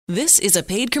This is a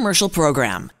paid commercial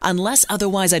program. Unless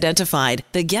otherwise identified,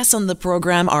 the guests on the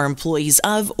program are employees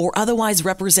of or otherwise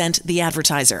represent the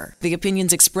advertiser. The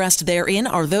opinions expressed therein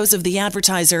are those of the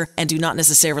advertiser and do not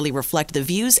necessarily reflect the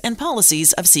views and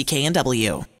policies of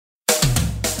CKNW.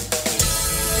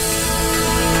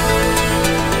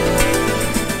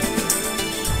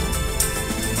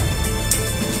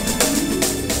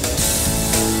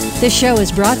 This show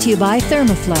is brought to you by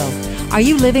Thermoflow. Are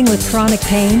you living with chronic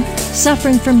pain,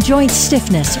 suffering from joint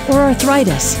stiffness or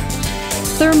arthritis?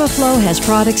 Thermoflow has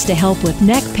products to help with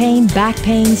neck pain, back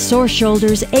pain, sore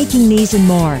shoulders, aching knees, and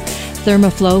more.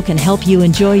 Thermoflow can help you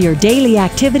enjoy your daily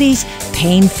activities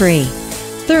pain-free.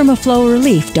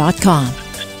 ThermoflowRelief.com.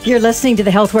 You're listening to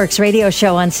the HealthWorks radio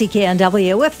show on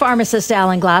CKNW with pharmacist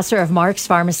Alan Glasser of Mark's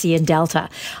Pharmacy in Delta.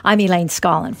 I'm Elaine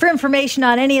Scollin. For information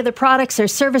on any of the products or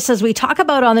services we talk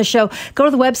about on the show, go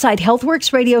to the website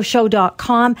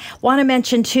healthworksradioshow.com. Want to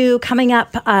mention, too, coming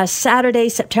up Saturday,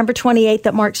 September 28th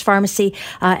at Mark's Pharmacy,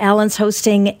 Alan's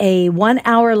hosting a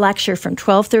 1-hour lecture from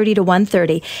 12:30 to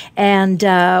 1:30. And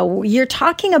you're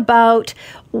talking about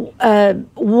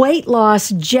weight loss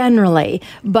generally,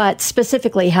 but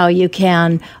specifically how you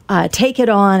can take it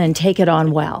on and take it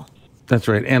on well. That's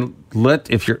right. And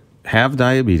if you have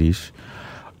diabetes,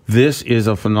 this is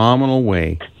a phenomenal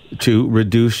way to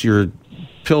reduce your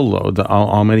pill load,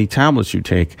 how many tablets you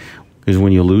take, because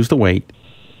when you lose the weight,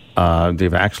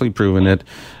 they've actually proven it.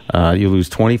 You lose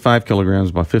 25 kilograms,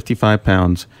 about 55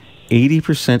 pounds.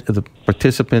 80% of the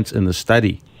participants in the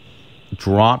study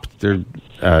dropped their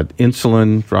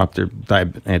insulin, dropped their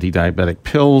anti-diabetic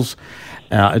pills.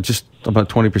 Just about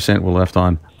 20% were left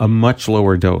on a much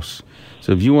lower dose.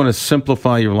 So if you want to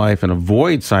simplify your life and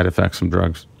avoid side effects from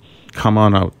drugs, come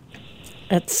on out.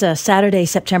 It's Saturday,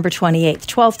 September 28th,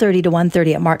 12:30 to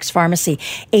 1:30 at Mark's Pharmacy,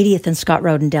 80th and Scott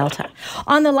Road in Delta.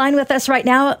 On the line with us right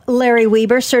now, Larry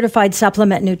Weber, certified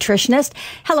supplement nutritionist.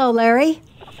 Hello, Larry.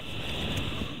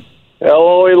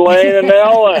 Hello, Elaine and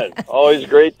Alan. Always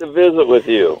great to visit with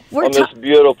you on this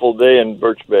beautiful day in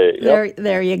Birch Bay. Yep.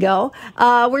 There you go.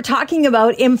 We're talking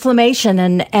about inflammation,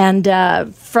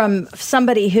 and from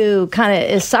somebody who kind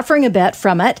of is suffering a bit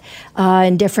from it,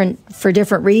 for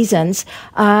different reasons.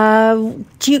 Do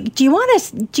you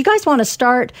guys want to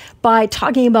start by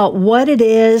talking about what it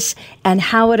is and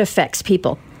how it affects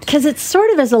people? Because it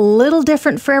sort of is a little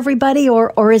different for everybody,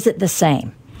 or is it the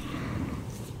same?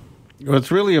 Well,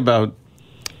 it's really about,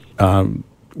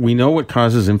 we know what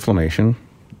causes inflammation.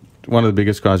 One of the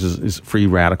biggest causes is free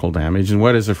radical damage. And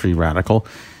what is a free radical?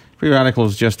 Free radical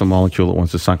is just a molecule that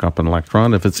wants to suck up an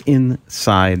electron. If it's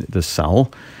inside the cell,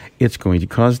 it's going to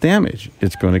cause damage.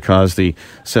 It's going to cause the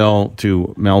cell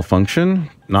to malfunction,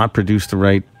 not produce the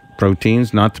right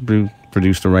proteins, not to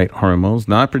produce the right hormones,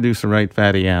 not produce the right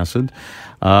fatty acid.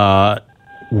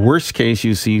 Worst case,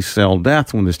 you see cell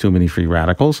death when there's too many free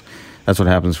radicals. That's what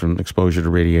happens from exposure to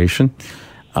radiation.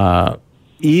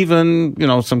 Even,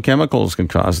 some chemicals can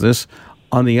cause this.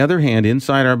 On the other hand,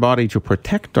 inside our body, to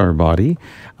protect our body,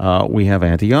 we have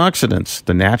antioxidants.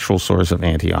 The natural source of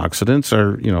antioxidants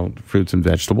are, fruits and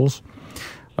vegetables,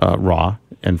 raw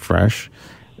and fresh.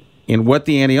 And what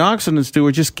the antioxidants do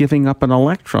are just giving up an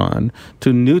electron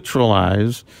to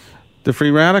neutralize the free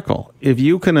radical. If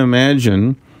you can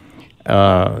imagine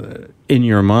in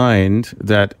your mind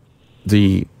that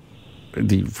the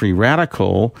free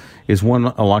radical is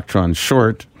one electron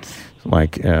short,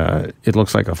 like it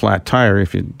looks like a flat tire,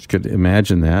 if you could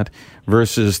imagine that,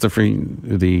 versus the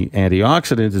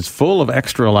antioxidant is full of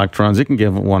extra electrons. It can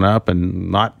give one up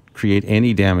and not create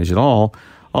any damage at all.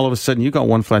 All of a sudden, you've got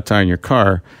one flat tire in your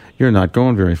car. You're not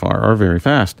going very far or very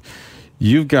fast.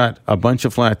 You've got a bunch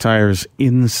of flat tires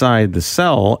inside the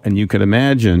cell, and you can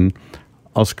imagine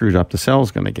how screwed up the cell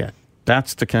is going to get.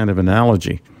 That's the kind of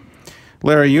analogy.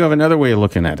 Larry, you have another way of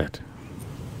looking at it.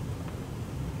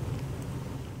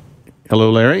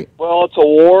 Hello, Larry? Well, it's a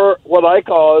war, what I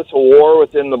call it's a war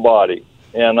within the body.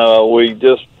 And we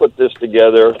just put this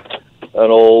together, an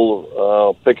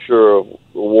old picture of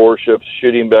warships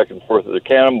shooting back and forth with the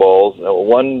cannonballs.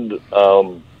 One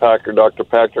Dr.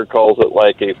 Packer calls it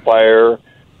like a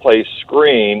fireplace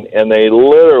screen, and they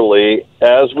literally,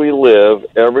 as we live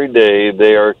every day,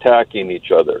 they are attacking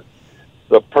each other.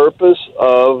 The purpose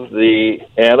of the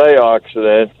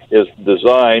antioxidant is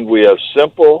designed. We have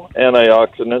simple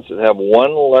antioxidants that have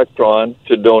one electron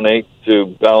to donate to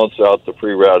balance out the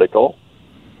free radical.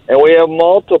 And we have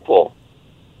multiple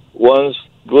ones,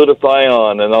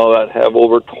 glutathione and all that, have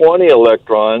over 20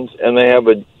 electrons, and they have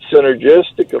a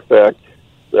synergistic effect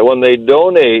that when they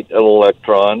donate an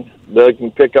electron, they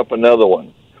can pick up another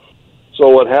one. So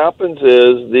what happens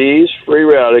is these free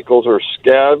radicals are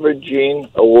scavenging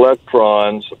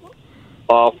electrons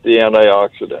off the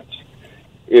antioxidants.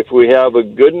 If we have a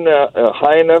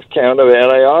high enough count of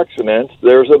antioxidants,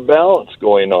 there's a balance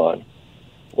going on.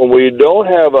 When we don't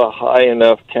have a high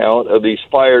enough count of these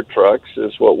fire trucks,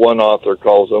 is what one author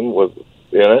calls them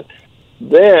in it,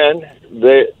 then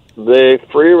the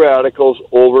free radicals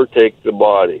overtake the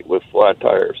body with flat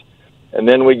tires. And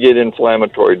then we get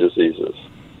inflammatory diseases.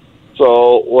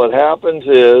 So what happens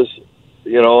is,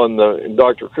 and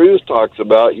Dr. Cruz talks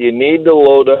about, you need to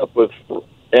load up with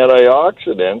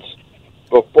antioxidants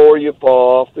before you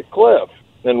fall off the cliff.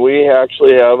 And we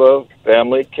actually have a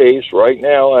family case right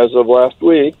now, as of last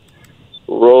week.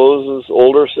 Rose's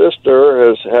older sister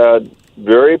has had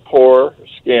very poor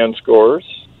scan scores,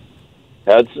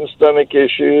 had some stomach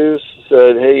issues,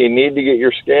 said, hey, you need to get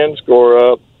your scan score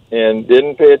up, and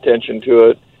didn't pay attention to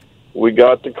it. We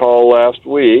got the call last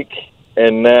week,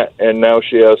 and now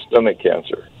she has stomach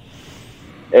cancer.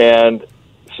 And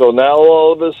so now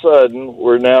all of a sudden,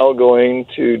 we're now going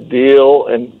to deal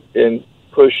and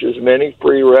push as many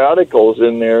free radicals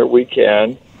in there we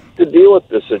can to deal with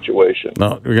this situation.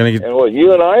 No, we're going to get. And what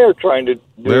you and I are trying to do,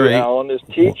 Larry, Alan, is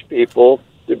teach people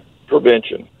the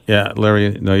prevention. Yeah,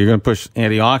 Larry. No, you're going to push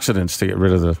antioxidants to get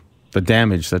rid of the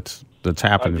damage that's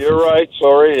happened. You're right.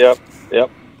 Sorry. Yep.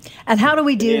 And how do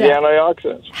we do that?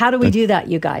 Antioxidants. How do we do that,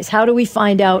 you guys? How do we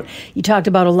find out? You talked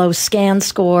about a low scan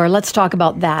score. Let's talk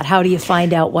about that. How do you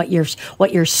find out what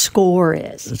your score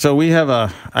is? So I have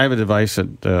a device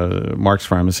at Mark's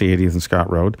Pharmacy, 80th and Scott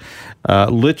Road.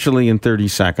 Literally in 30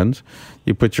 seconds,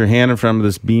 you put your hand in front of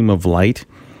this beam of light.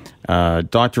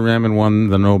 Dr. Raman won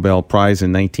the Nobel Prize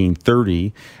in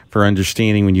 1930 for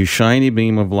understanding when you shine a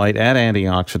beam of light at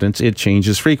antioxidants, it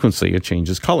changes frequency, it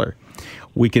changes color.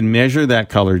 We can measure that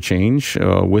color change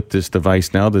with this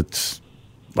device now that's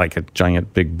like a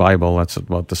giant big Bible. That's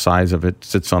about the size of it.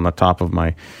 Sits on the top of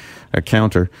my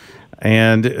counter.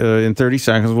 And in 30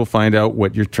 seconds, we'll find out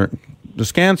what the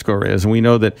scan score is. And we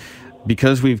know that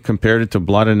because we've compared it to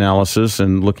blood analysis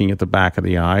and looking at the back of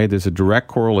the eye, there's a direct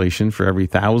correlation for every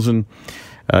 1,000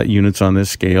 units on this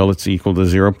scale. It's equal to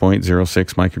 0.06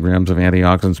 micrograms of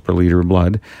antioxidants per liter of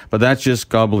blood. But that's just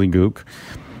gobbledygook.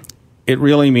 It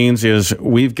really means is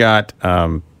we've got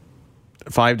 5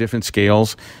 different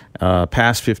scales.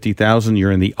 Past 50,000,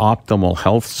 you're in the optimal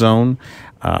health zone.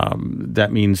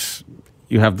 That means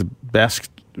you have the best,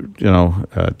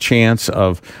 chance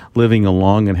of living a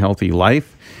long and healthy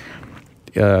life.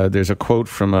 There's a quote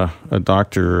from a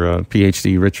doctor,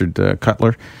 PhD, Richard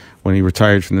Cutler, when he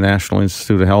retired from the National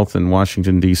Institute of Health in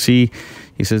Washington, D.C.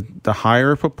 He says, the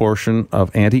higher proportion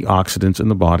of antioxidants in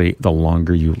the body, the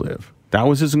longer you live. That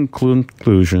was his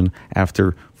conclusion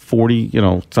after 40,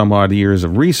 some odd years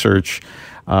of research.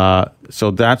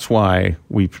 So that's why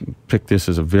we picked this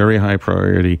as a very high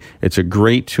priority. It's a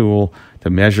great tool to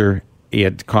measure.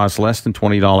 It costs less than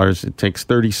 $20. It takes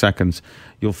 30 seconds.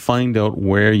 You'll find out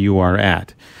where you are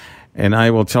at. And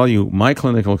I will tell you, my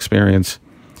clinical experience,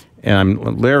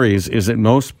 and Larry's, is that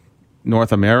most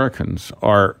North Americans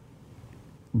are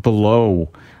below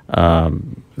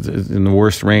in the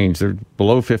worst range. They're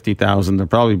below 50,000. They're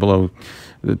probably below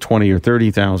the 20 or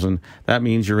 30,000. That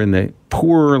means you're in the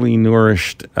poorly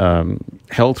nourished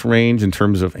health range in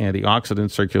terms of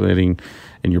antioxidants circulating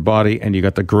in your body, and you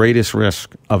got the greatest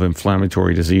risk of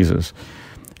inflammatory diseases.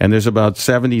 And there's about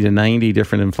 70 to 90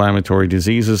 different inflammatory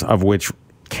diseases, of which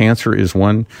cancer is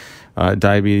one,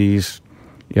 diabetes,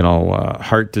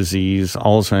 heart disease,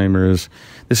 Alzheimer's.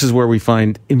 This is where we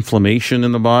find inflammation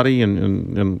in the body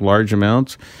in large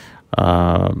amounts.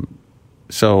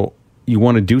 So you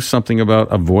want to do something about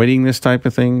avoiding this type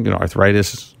of thing.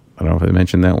 Arthritis, I don't know if I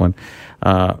mentioned that one.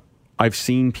 I've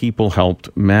seen people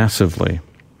helped massively,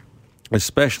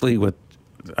 especially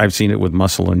I've seen it with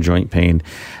muscle and joint pain.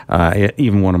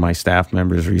 Even one of my staff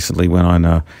members recently went on,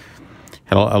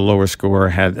 had a lower score,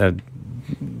 had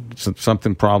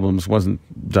something problems, wasn't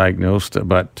diagnosed,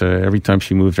 but every time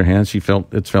she moved her hands,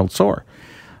 it felt sore.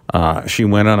 She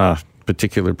went on a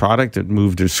particular product that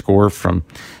moved her score from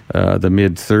the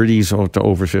mid-30s to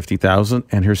over 50,000,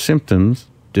 and her symptoms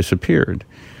disappeared.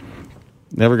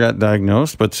 Never got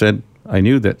diagnosed, but said, I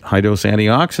knew that high-dose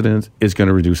antioxidant is going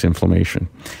to reduce inflammation.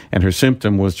 And her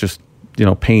symptom was just,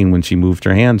 pain when she moved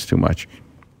her hands too much.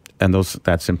 And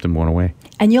that symptom went away.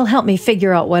 And you'll help me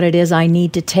figure out what it is I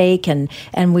need to take, and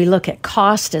we look at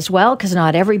cost as well, because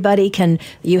not everybody can.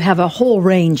 You have a whole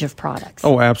range of products.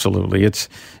 Oh, absolutely. It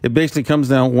basically comes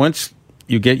down, once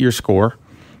you get your score,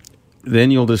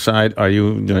 then you'll decide, are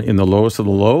you in the lowest of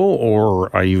the low,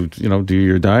 or are you, do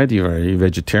your diet? Are you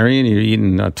vegetarian? You're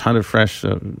eating a ton of fresh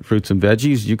fruits and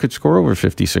veggies. You could score over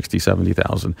 50, 60,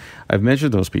 70,000. I've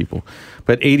measured those people.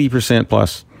 But 80%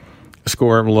 plus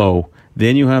score low.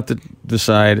 Then you have to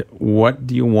decide, what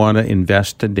do you want to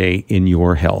invest today in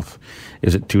your health?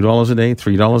 Is it $2 a day,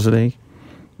 $3 a day,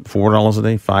 $4 a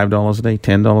day, $5 a day,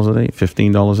 $10 a day,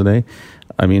 $15 a day?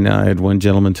 I mean, I had one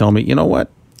gentleman tell me, you know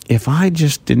what? If I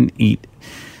just didn't eat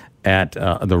at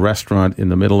the restaurant in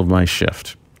the middle of my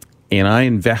shift and I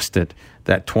invested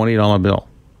that $20 bill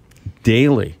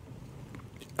daily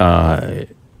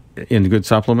in good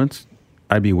supplements,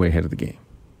 I'd be way ahead of the game.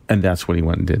 And that's what he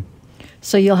went and did.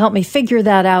 So you'll help me figure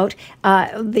that out.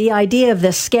 The idea of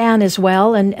the scan as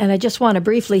well, and I just want to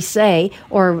briefly say,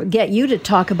 or get you to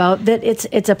talk about, that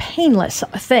it's a painless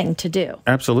thing to do.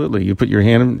 Absolutely. You put your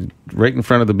hand right in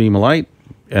front of the beam of light,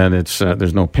 and it's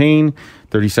there's no pain.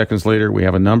 30 seconds later, we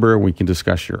have a number. We can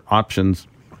discuss your options.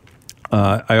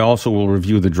 I also will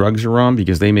review the drugs you're on,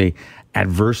 because they may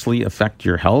adversely affect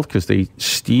your health, because they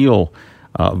steal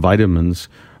vitamins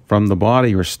from the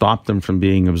body or stop them from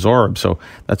being absorbed. So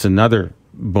that's another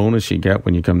bonus you get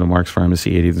when you come to Mark's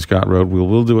Pharmacy, 80th and Scott Road.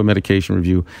 We'll do a medication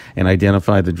review and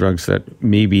identify the drugs that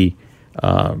may be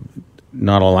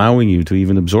not allowing you to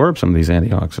even absorb some of these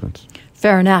antioxidants.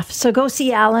 Fair enough. So go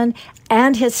see Alan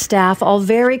and his staff, all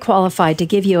very qualified to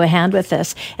give you a hand with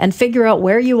this, and figure out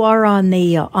where you are on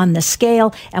the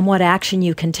scale and what action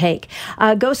you can take.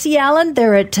 Go see Alan.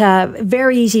 They're at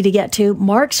very easy to get to,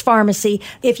 Mark's Pharmacy.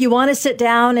 If you want to sit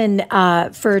down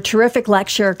and for a terrific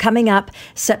lecture coming up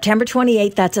September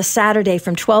 28th, that's a Saturday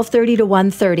from 12:30 to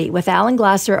 1:30 with Alan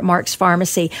Glasser at Mark's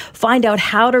Pharmacy. Find out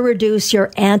how to reduce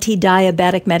your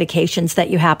anti-diabetic medications that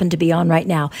you happen to be on right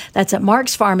now. That's at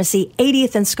Mark's Pharmacy,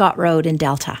 80th and Scott Road in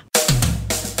Delta.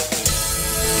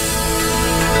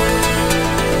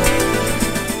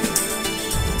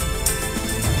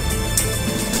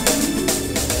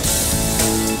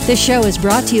 This show is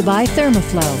brought to you by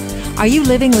Thermoflow. Are you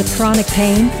living with chronic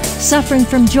pain, suffering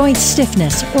from joint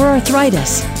stiffness or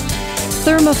arthritis?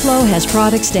 Thermoflow has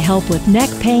products to help with neck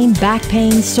pain, back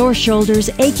pain, sore shoulders,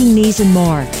 aching knees, and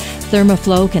more.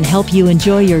 Thermoflow can help you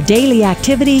enjoy your daily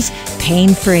activities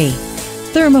pain-free.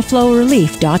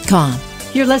 ThermoflowRelief.com.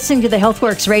 You're listening to the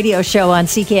HealthWorks radio show on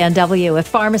CKNW with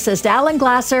pharmacist Alan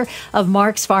Glasser of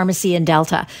Mark's Pharmacy in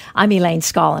Delta. I'm Elaine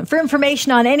Scollin. For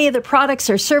information on any of the products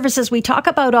or services we talk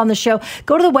about on the show,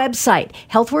 go to the website,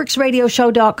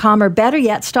 healthworksradioshow.com, or better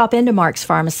yet, stop into Mark's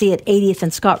Pharmacy at 80th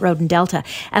and Scott Road in Delta.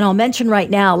 And I'll mention right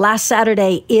now, last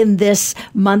Saturday in this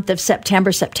month of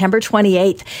September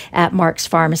 28th at Mark's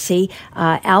Pharmacy,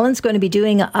 Alan's going to be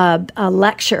doing a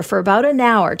lecture for about an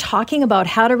hour talking about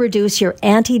how to reduce your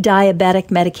anti-diabetic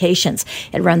medications.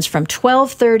 It runs from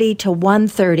 12:30 to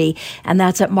 1:30, and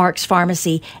that's at Mark's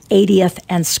Pharmacy, 80th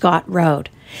and Scott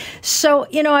Road. So,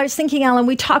 I was thinking, Alan,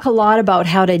 we talk a lot about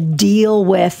how to deal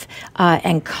with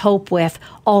and cope with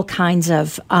all kinds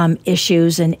of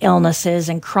issues and illnesses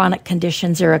and chronic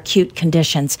conditions or acute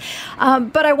conditions.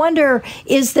 But I wonder,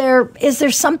 is there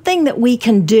something that we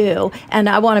can do? And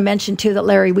I want to mention, too, that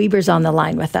Larry Weber's on the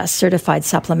line with us, certified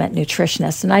supplement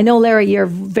nutritionist. And I know, Larry, you're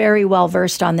very well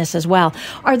versed on this as well.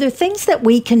 Are there things that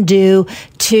we can do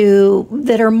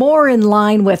that are more in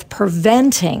line with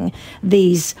preventing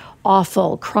these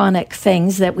awful chronic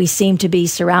things that we seem to be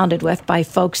surrounded with by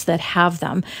folks that have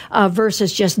them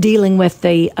versus just dealing with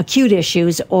the acute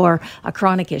issues or a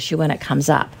chronic issue when it comes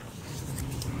up?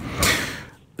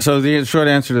 So the short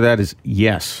answer to that is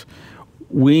yes.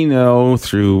 We know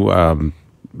through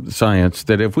science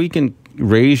that if we can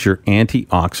raise your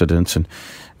antioxidants, and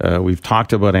we've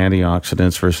talked about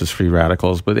antioxidants versus free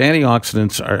radicals, but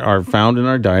antioxidants are found in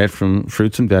our diet from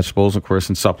fruits and vegetables, of course,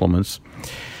 and supplements.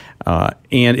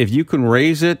 And if you can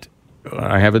raise it,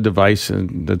 I have a device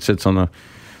that sits on the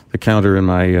counter in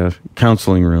my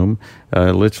counseling room.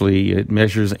 Literally, it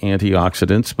measures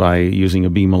antioxidants by using a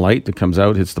beam of light that comes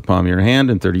out, hits the palm of your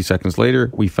hand, and 30 seconds later,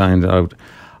 we find out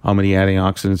how many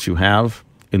antioxidants you have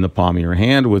in the palm of your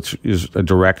hand, which is a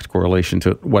direct correlation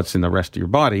to what's in the rest of your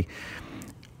body.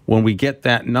 When we get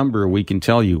that number, we can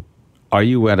tell you, are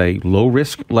you at a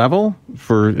low-risk level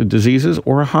for diseases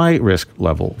or a high-risk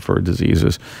level for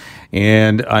diseases?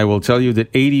 And I will tell you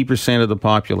that 80% of the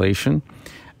population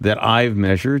that I've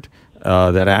measured,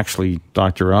 that actually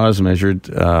Dr. Oz measured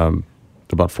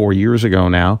about 4 years ago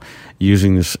now,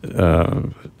 using this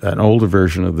an older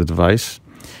version of the device.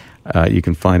 You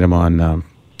can find them on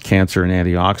cancer and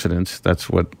antioxidants. That's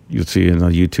what you'll see in the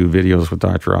YouTube videos with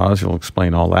Dr. Oz. He'll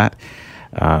explain all that.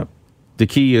 The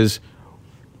key is,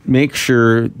 make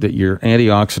sure that your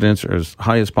antioxidants are as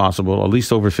high as possible, at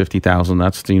least over 50,000.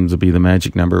 That seems to be the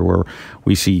magic number where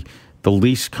we see the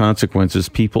least consequences.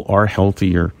 People are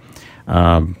healthier.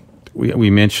 We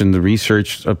mentioned the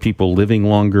research of people living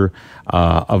longer,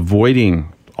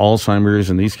 avoiding Alzheimer's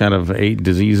and these kind of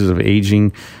diseases of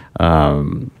aging.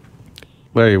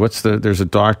 Larry, there's a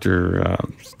doctor,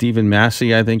 Stephen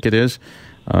Massey, I think it is,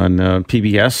 on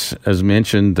PBS, has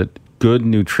mentioned that good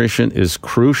nutrition is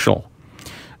crucial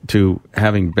to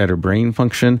having better brain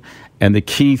function. And the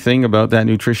key thing about that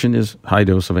nutrition is high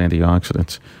dose of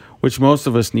antioxidants, which most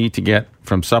of us need to get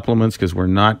from supplements because we're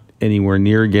not anywhere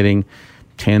near getting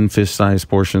 10 fist-sized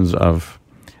portions of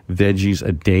veggies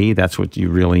a day. That's what you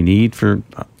really need for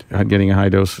getting a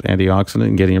high-dose antioxidant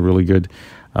and getting a really good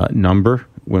number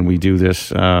when we do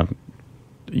this,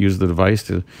 use the device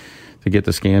to get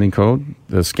the scanning code,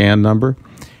 the scan number.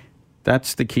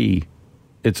 That's the key.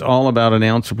 It's all about an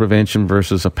ounce of prevention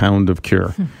versus a pound of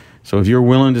cure. So if you're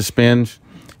willing to spend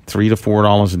 $3 to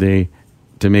 $4 a day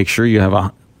to make sure you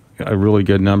have a really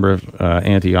good number of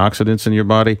antioxidants in your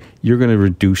body, you're going to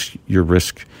reduce your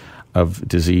risk of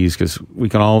disease, because we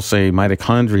can all say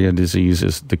mitochondria disease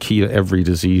is the key to every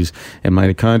disease, and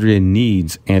mitochondria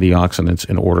needs antioxidants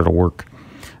in order to work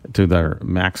to their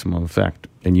maximum effect.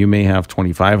 And you may have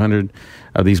 2,500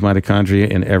 of these mitochondria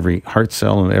in every heart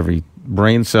cell and every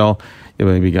brain cell. You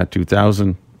maybe got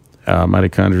 2,000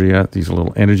 mitochondria, these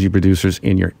little energy producers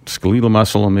in your skeletal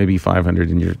muscle, and maybe 500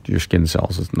 in your skin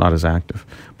cells. It's not as active.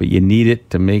 But you need it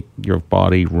to make your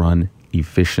body run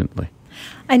efficiently.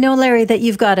 I know, Larry, that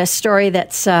you've got a story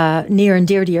that's near and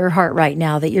dear to your heart right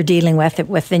now that you're dealing with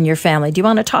within your family. Do you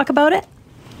want to talk about it?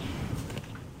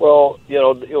 Well,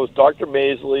 it was Dr.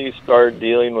 Maisley started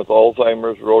dealing with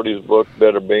Alzheimer's, wrote his book,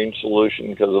 Better Brain Solution,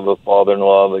 because of a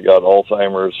father-in-law that got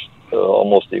Alzheimer's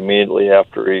almost immediately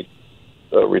after he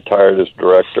retired as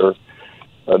director.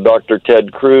 Dr.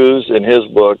 Ted Cruz, in his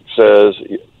book, says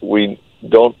we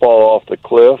don't fall off the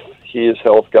cliff. His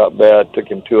health got bad, took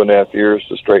him 2.5 years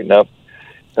to straighten up.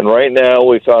 And right now,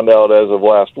 we found out as of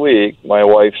last week, my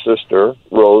wife's sister,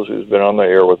 Rose, who's been on the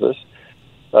air with us,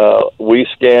 we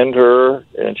scanned her,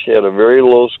 and she had a very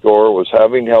low score, was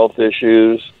having health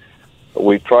issues.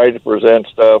 We tried to present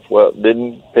stuff,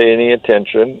 didn't pay any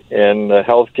attention, and the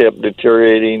health kept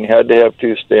deteriorating, had to have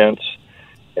 2 stents,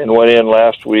 and went in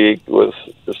last week with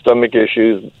the stomach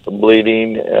issues,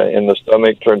 bleeding in the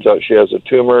stomach. Turns out she has a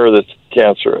tumor that's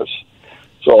cancerous.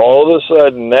 So all of a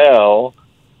sudden now,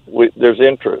 there's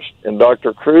interest. And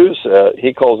Dr. Cruz said,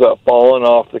 he calls that falling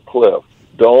off the cliff.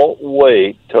 Don't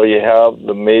wait till you have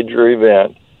the major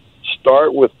event.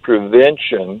 Start with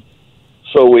prevention,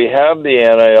 so we have the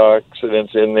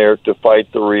antioxidants in there to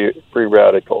fight the free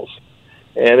radicals.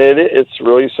 And it's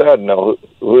really sad. Now,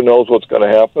 who knows what's going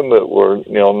to happen? But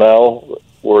now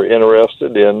we're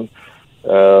interested in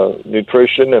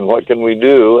nutrition and what can we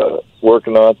do.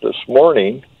 Working on it this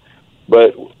morning.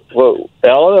 But what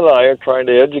Alan and I are trying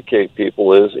to educate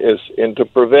people is into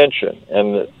prevention.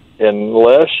 And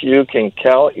unless you can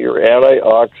count your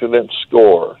antioxidant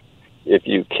score, if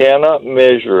you cannot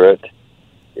measure it,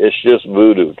 it's just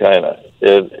voodoo, kind of.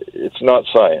 It's not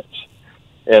science.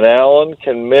 And Alan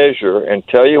can measure and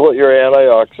tell you what your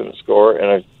antioxidant score,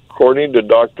 and according to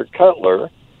Dr.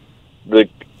 Cutler, the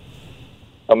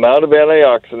amount of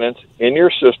antioxidants in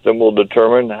your system will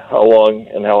determine how long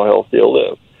and how healthy you'll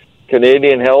live.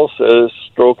 Canadian Health says,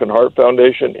 Stroke and Heart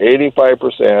Foundation,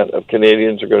 85% of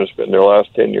Canadians are going to spend their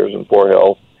last 10 years in poor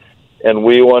health, and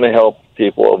we want to help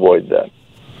people avoid that.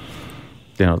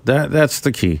 That's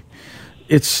the key.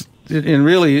 It's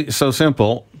really so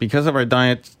simple. Because of our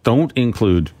diets don't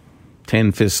include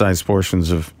 10 fist-sized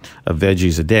portions of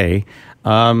veggies a day,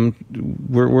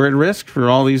 we're at risk for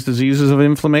all these diseases of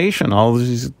inflammation, all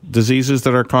these diseases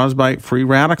that are caused by free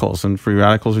radicals. And free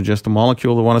radicals are just a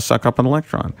molecule that want to suck up an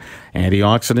electron.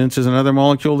 Antioxidants is another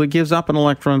molecule that gives up an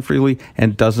electron freely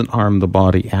and doesn't harm the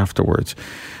body afterwards.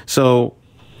 So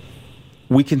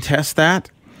we can test that.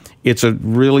 It's a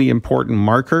really important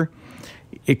marker.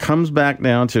 It comes back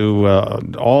down to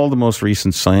all the most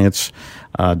recent science.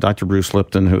 Dr. Bruce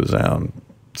Lipton, who's a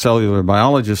cellular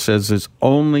biologist, says there's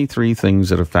only 3 things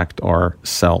that affect our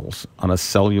cells on a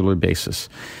cellular basis.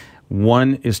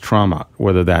 One is trauma,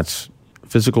 whether that's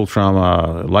physical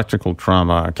trauma, electrical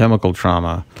trauma, chemical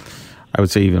trauma, I would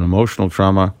say even emotional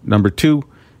trauma. Number 2,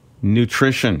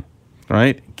 nutrition,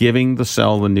 right? Giving the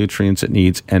cell the nutrients it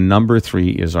needs. And number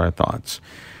 3 is our thoughts.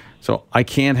 So I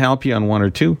can't help you on 1 or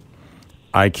 2.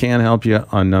 I can't help you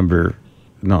on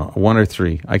 1 or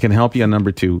 3. I can help you on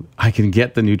number 2. I can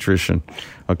get the nutrition.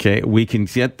 Okay, we can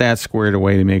get that squared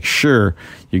away to make sure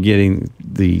you're getting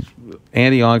the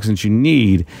antioxidants you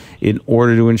need in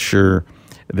order to ensure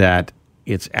that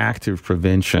it's active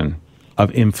prevention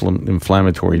of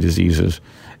inflammatory diseases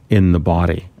in the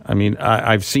body. I mean,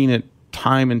 I've seen it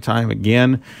time and time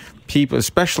again. People,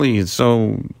 especially, it's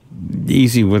so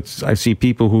easy with, I see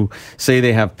people who say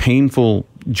they have painful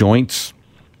joints,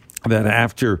 that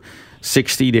after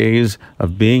 60 days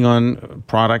of being on a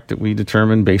product that we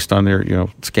determine based on their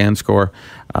scan score,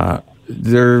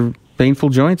 their painful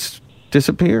joints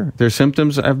disappear. Their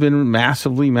symptoms have been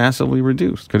massively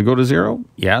reduced. Could it go to zero?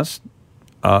 Yes.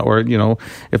 Or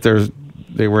if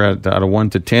they were at a 1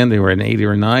 to 10, they were at an 8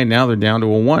 or a 9. Now they're down to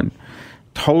a 1.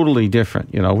 Totally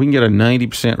different. We can get a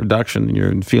 90% reduction in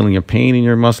your feeling of pain in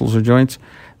your muscles or joints.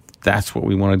 That's what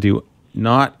we want to do.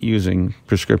 Not using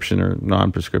prescription or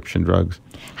non-prescription drugs.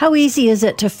 How easy is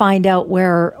it to find out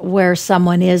where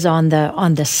someone is on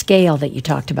the scale that you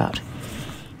talked about?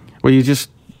 Well, you just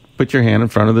put your hand in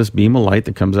front of this beam of light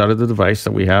that comes out of the device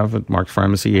that we have at Mark's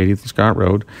Pharmacy, 80th and Scott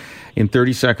Road. In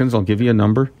 30 seconds, I'll give you a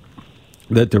number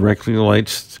that directly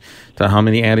relates to how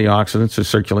many antioxidants are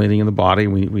circulating in the body.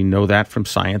 We know that from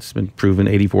science. It's been proven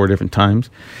 84 different times.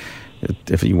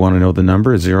 If you want to know the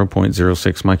number, it's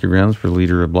 0.06 micrograms per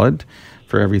liter of blood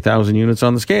for every 1,000 units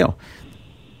on the scale.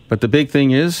 But the big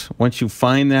thing is, once you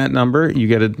find that number, you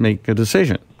got to make a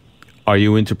decision. Are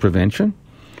you into prevention?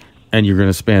 And you're going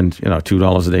to spend,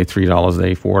 $2 a day, $3 a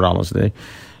day, $4 a day,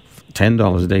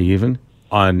 $10 a day even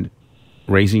on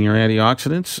raising your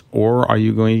antioxidants, or are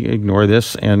you going to ignore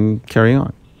this and carry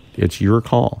on? It's your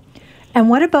call. And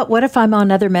what if I'm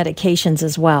on other medications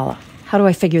as well? How do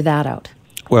I figure that out?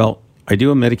 Well, I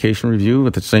do a medication review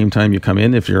at the same time you come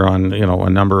in if you're on, a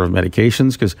number of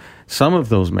medications, because some of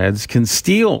those meds can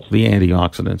steal the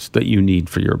antioxidants that you need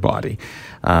for your body.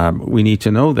 We need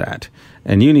to know that,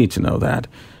 and you need to know that,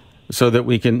 so that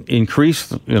we can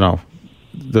increase,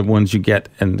 the ones you get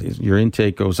and your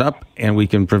intake goes up, and we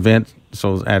can prevent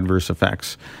those adverse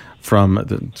effects from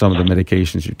some of the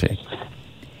medications you take.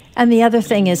 And the other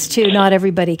thing is, too, not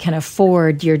everybody can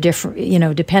afford your different,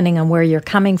 depending on where you're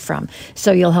coming from.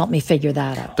 So you'll help me figure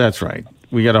that out. That's right.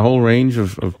 We got a whole range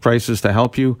of prices to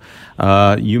help you.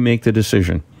 You make the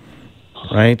decision,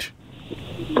 right?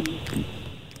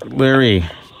 Larry,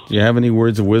 do you have any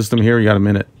words of wisdom here? You got a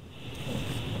minute.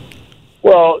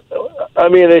 Well,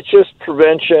 it's just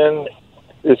prevention.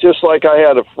 It's just like I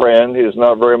had a friend who's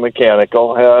not very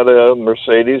mechanical, had a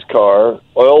Mercedes car,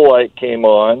 oil light came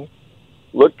on,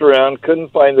 looked around,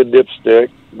 couldn't find the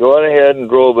dipstick, going ahead and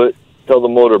drove it till the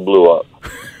motor blew up.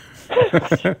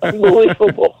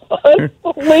 Unbelievable.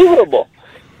 Unbelievable.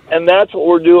 And that's what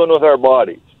we're doing with our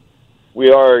bodies.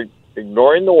 We are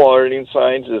ignoring the warning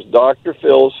signs. As Dr.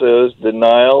 Phil says,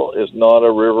 denial is not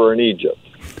a river in Egypt.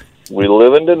 We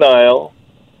live in denial,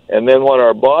 and then when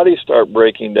our bodies start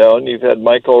breaking down, you've had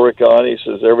Michael Rick on, he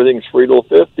says everything's Friedel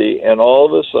 50, and all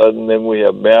of a sudden then we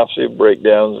have massive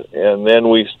breakdowns, and then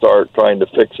we start trying to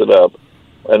fix it up.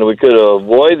 And we could have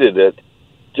avoided it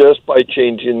just by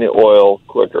changing the oil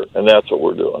quicker, and that's what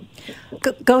we're doing.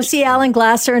 Go see Alan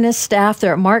Glasser and his staff.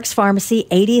 They're at Mark's Pharmacy,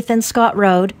 80th and Scott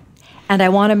Road. And I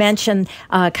want to mention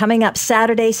coming up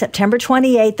Saturday, September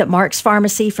 28th at Mark's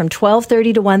Pharmacy from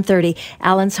 12:30 to 1:30,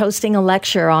 Alan's hosting a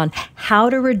lecture on how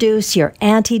to reduce your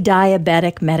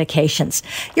anti-diabetic medications.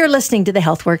 You're listening to the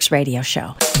HealthWorks radio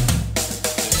show.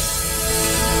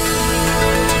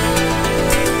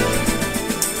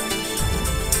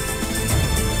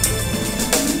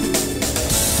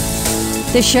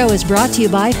 This show is brought to you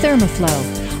by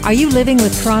Thermoflow. Are you living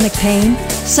with chronic pain,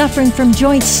 suffering from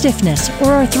joint stiffness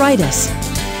or arthritis?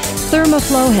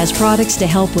 Thermoflow has products to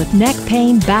help with neck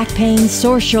pain, back pain,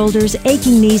 sore shoulders,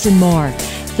 aching knees, and more.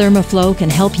 Thermoflow can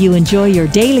help you enjoy your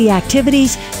daily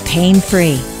activities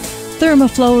pain-free.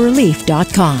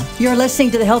 ThermoflowRelief.com. You're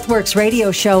listening to the HealthWorks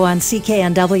radio show on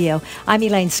CKNW. I'm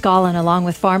Elaine Scollin, along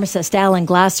with pharmacist Alan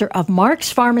Glasser of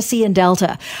Mark's Pharmacy in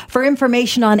Delta. For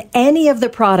information on any of the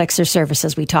products or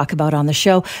services we talk about on the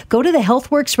show, go to the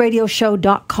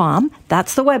healthworksradioshow.com.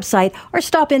 That's the website. Or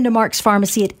stop into Mark's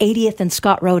Pharmacy at 80th and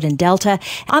Scott Road in Delta.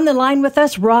 On the line with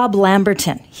us, Rob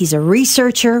Lamberton. He's a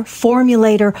researcher,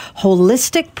 formulator,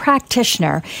 holistic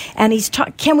practitioner, and he's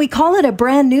can we call it a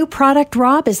brand new product,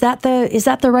 Rob? Is that the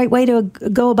right way to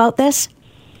go about this?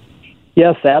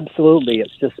 Yes, absolutely.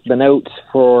 It's just been out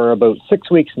for about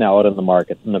 6 weeks now, out in the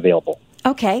market and available.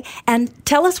 Okay, and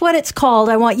tell us what it's called.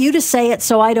 I want you to say it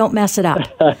so I don't mess it up.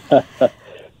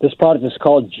 This product is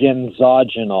called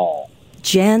Genzogenol.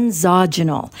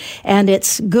 Genzogenol, and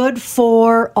it's good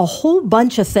for a whole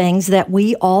bunch of things that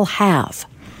we all have.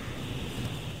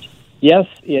 Yes,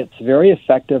 it's very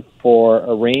effective for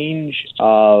a range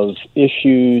of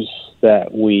issues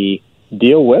that we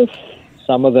deal with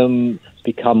some of them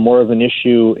become more of an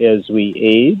issue as we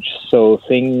age. So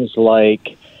things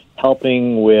like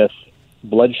helping with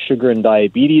blood sugar and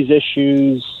diabetes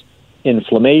issues,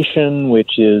 inflammation,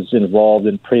 which is involved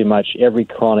in pretty much every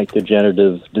chronic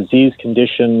degenerative disease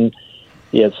condition.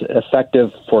 It's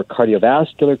effective for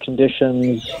cardiovascular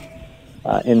conditions,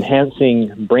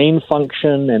 enhancing brain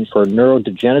function and for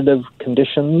neurodegenerative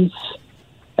conditions,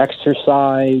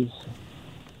 exercise,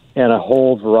 and a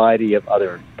whole variety of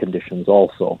other conditions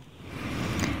also.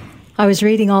 I was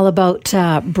reading all about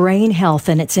brain health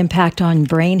and its impact on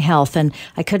brain health, and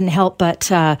I couldn't help but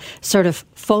sort of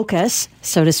focus,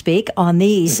 so to speak, on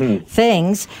these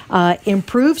things.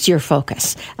 Improves your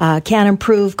focus, can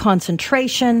improve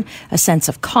concentration, a sense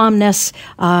of calmness,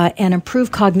 and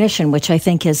improve cognition, which I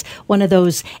think is one of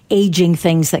those aging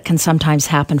things that can sometimes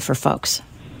happen for folks.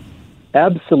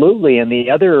 Absolutely. And the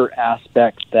other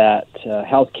aspect that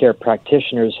healthcare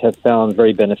practitioners have found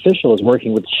very beneficial is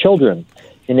working with children.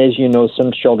 And as you know,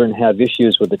 some children have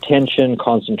issues with attention,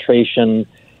 concentration,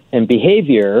 and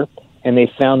behavior, and they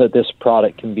found that this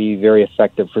product can be very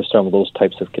effective for some of those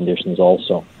types of conditions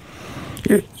also.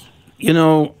 You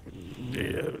know,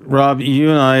 Rob, you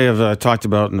and I have talked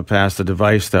about in the past a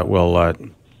device that will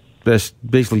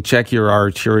basically check your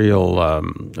arterial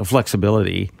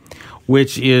flexibility,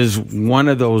 which is one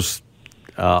of those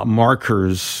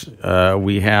markers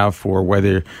we have for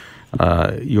whether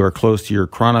you are close to your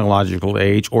chronological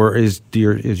age, or is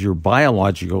your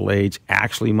biological age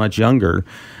actually much younger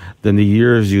than the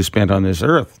years you spent on this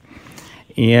earth?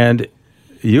 And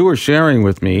you were sharing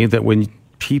with me that when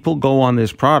people go on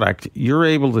this product, you're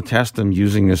able to test them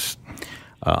using this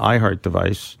iHeart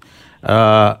device,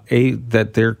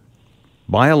 that their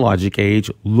biologic age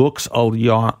looks a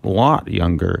lot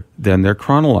younger than their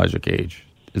chronologic age.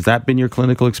 Has that been your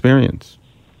clinical experience?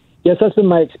 Yes, that's been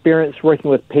my experience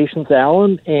working with patients,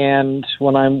 Alan. And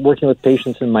when I'm working with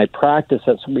patients in my practice,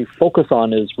 that's what we focus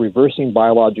on, is reversing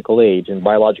biological age. And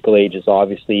biological age is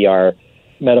obviously our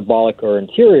metabolic or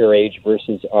interior age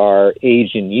versus our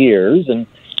age in years. And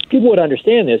people would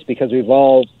understand this because we've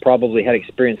all probably had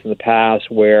experience in the past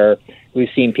where we've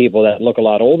seen people that look a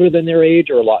lot older than their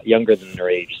age or a lot younger than their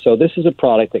age. So this is a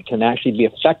product that can actually be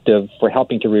effective for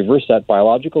helping to reverse that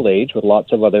biological age with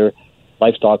lots of other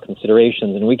lifestyle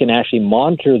considerations. And we can actually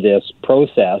monitor this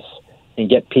process and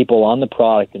get people on the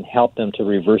product and help them to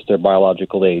reverse their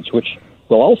biological age, which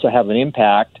will also have an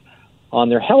impact on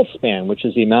their health span, which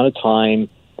is the amount of time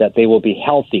that they will be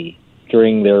healthy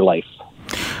during their life.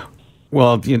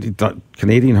 Well, the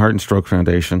Canadian Heart and Stroke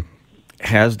Foundation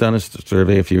has done a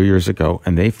survey a few years ago,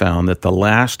 and they found that the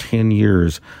last 10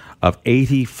 years of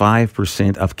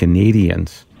 85% of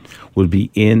Canadians would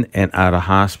be in and out of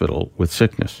hospital with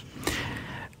sickness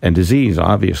and disease,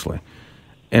 obviously.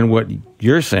 And what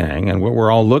you're saying, and what we're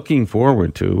all looking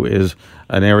forward to, is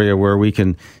an area where we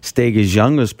can stay as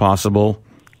young as possible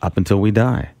up until we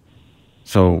die.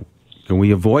 So can we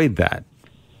avoid that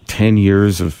 10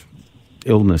 years of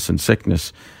illness and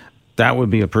sickness? That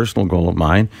would be a personal goal of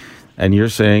mine. And you're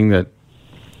saying that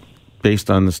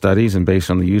based on the studies and based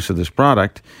on the use of this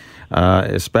product,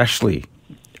 especially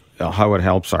how it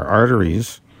helps our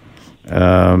arteries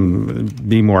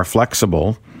be more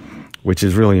flexible, which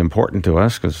is really important to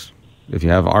us, because if you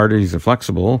have arteries that are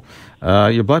flexible,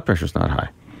 your blood pressure's not high.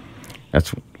 That's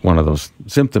one of those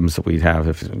symptoms that we'd have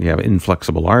if you have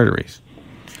inflexible arteries.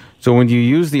 So when you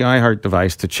use the iHeart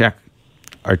device to check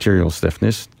arterial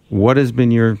stiffness, what has been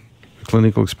your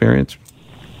clinical experience?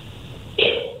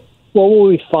 Well, what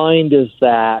we find is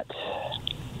that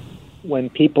when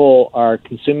people are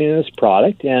consuming this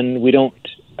product, and we don't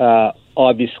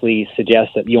obviously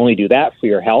suggest that you only do that for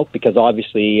your health, because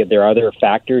obviously there are other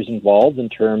factors involved in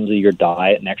terms of your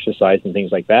diet and exercise and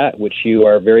things like that, which you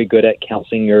are very good at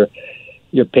counseling your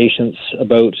patients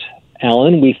about,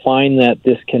 Alan. We find that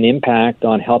this can impact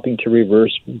on helping to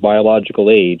reverse biological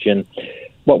age. And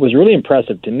what was really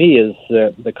impressive to me is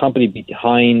the company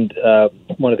behind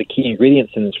one of the key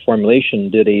ingredients in this formulation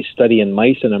did a study in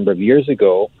mice a number of years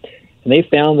ago, and they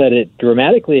found that it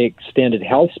dramatically extended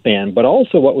health span, but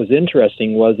also what was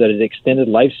interesting was that it extended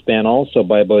lifespan also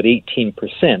by about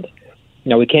 18%.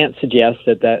 Now, we can't suggest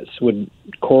that that would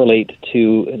correlate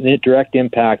to a direct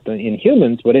impact in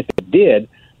humans, but if it did,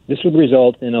 this would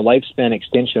result in a lifespan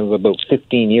extension of about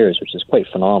 15 years, which is quite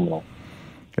phenomenal.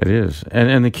 It is.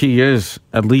 And the key is,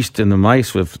 at least in the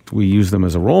mice, if we use them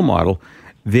as a role model,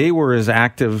 they were as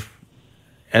active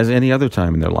as any other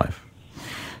time in their life.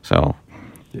 So,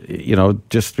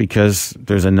 just because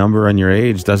there's a number on your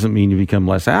age doesn't mean you become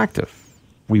less active.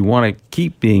 We want to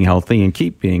keep being healthy and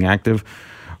keep being active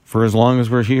for as long as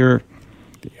we're here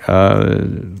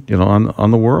on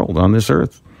the world, on this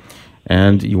earth.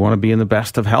 And you want to be in the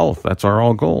best of health. That's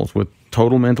all goals. With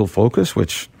total mental focus,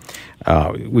 which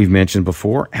we've mentioned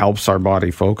before, helps our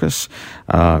body focus.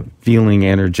 Feeling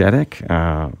energetic,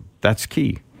 that's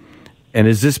key. And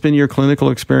has this been your clinical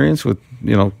experience with,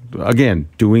 again,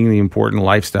 doing the important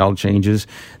lifestyle changes,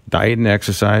 diet and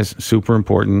exercise, super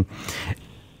important.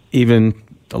 Even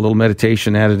a little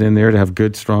meditation added in there to have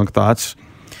good, strong thoughts,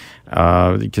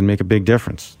 it can make a big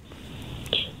difference.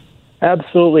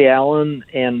 Absolutely, Alan.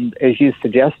 And as you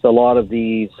suggest, a lot of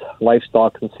these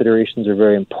lifestyle considerations are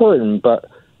very important. But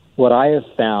what I have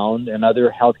found, and other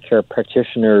healthcare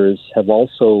practitioners have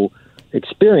also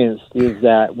experienced, is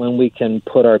that when we can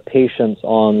put our patients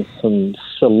on some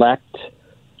select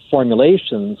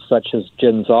formulations, such as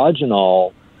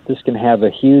genzogenol, this can have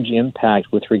a huge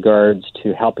impact with regards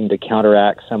to helping to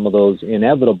counteract some of those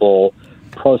inevitable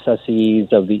processes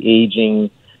of the aging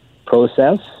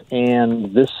process.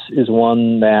 And this is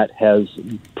one that has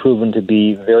proven to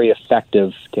be very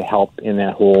effective to help in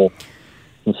that whole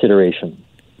consideration.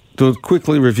 To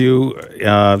quickly review,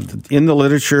 in the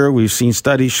literature, we've seen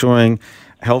studies showing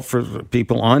help for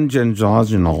people on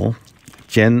genzogenol.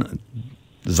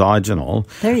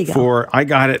 There you go. I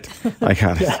got it.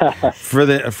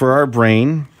 For our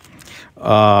brain,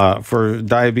 for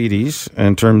diabetes,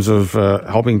 in terms of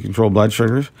helping control blood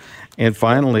sugars. And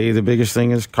finally, the biggest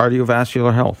thing is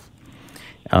cardiovascular health.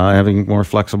 Having more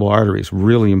flexible arteries,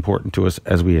 really important to us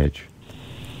as we age.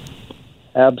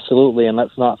 Absolutely, and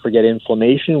let's not forget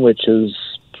inflammation, which is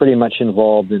pretty much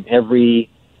involved in every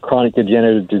chronic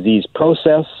degenerative disease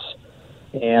process,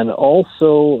 and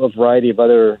also a variety of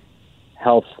other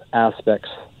health aspects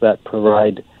that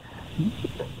provide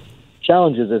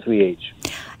challenges as we age.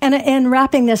 And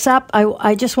wrapping this up,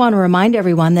 I just want to remind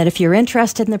everyone that if you're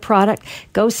interested in the product,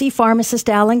 go see pharmacist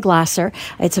Alan Glasser.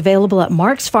 It's available at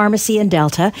Mark's Pharmacy in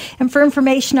Delta. And for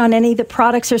information on any of the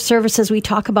products or services we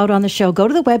talk about on the show, go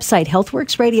to the website,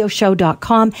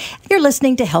 healthworksradioshow.com. You're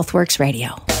listening to HealthWorks Radio.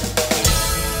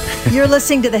 You're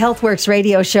listening to the HealthWorks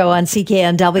radio show on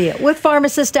CKNW with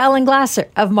pharmacist Alan Glasser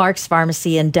of Mark's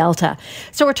Pharmacy in Delta.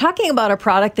 So we're talking about a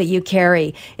product that you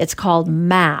carry. It's called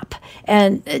MAP.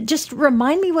 And just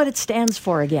remind me what it stands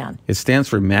for again. It stands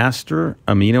for Master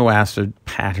Amino Acid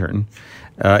Pattern.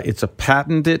 It's a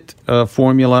patented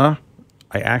formula.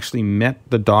 I actually met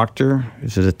the doctor.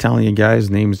 He's an Italian guy. His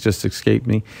name has just escaped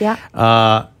me.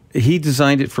 Yeah. He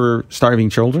designed it for starving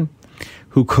children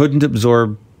who couldn't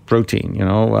absorb protein,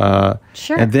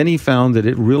 Sure. And then he found that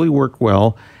it really worked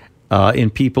well in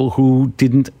people who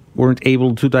weren't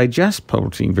able to digest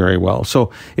protein very well.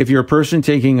 So if you're a person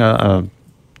taking a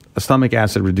stomach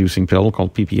acid reducing pill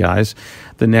called PPIs,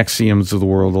 the Nexiums of the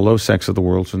world, the Losec of the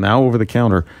world, so now over the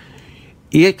counter,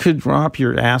 it could drop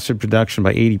your acid production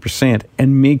by 80%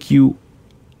 and make you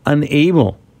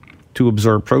unable to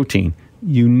absorb protein.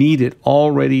 You need it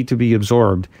all ready to be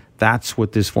absorbed. That's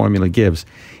what this formula gives.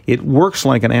 It works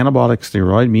like an anabolic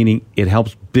steroid, meaning it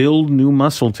helps build new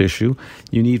muscle tissue.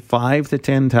 You need 5 to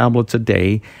 10 tablets a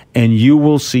day, and you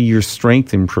will see your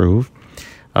strength improve.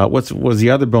 What was the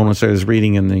other bonus I was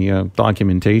reading in the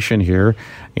documentation here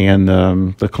and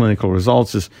the clinical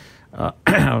results is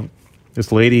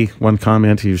this lady, one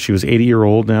comment, she was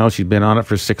 80-year-old now. She'd been on it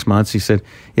for 6 months. He said,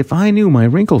 if I knew my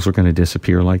wrinkles were going to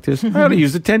disappear like this, I would have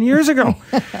used it 10 years ago.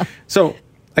 So,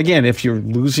 again, if you're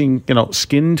losing,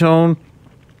 skin tone,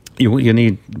 you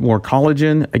need more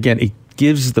collagen. Again, it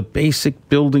gives the basic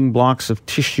building blocks of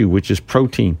tissue, which is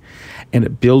protein, and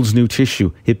it builds new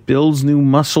tissue. It builds new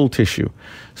muscle tissue,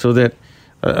 so that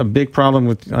a big problem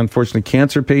with, unfortunately,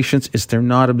 cancer patients is they're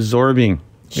not absorbing,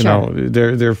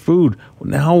 their food.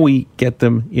 Now we get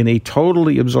them in a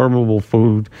totally absorbable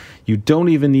food. You don't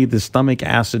even need the stomach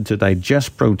acid to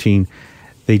digest protein.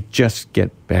 They just get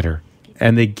better.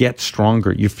 And they get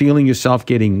stronger. You're feeling yourself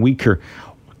getting weaker.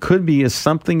 Could be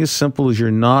something as simple as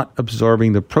you're not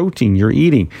absorbing the protein you're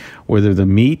eating, whether the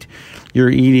meat you're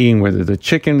eating, whether the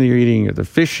chicken you're eating, or the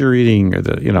fish you're eating, or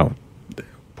the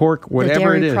pork,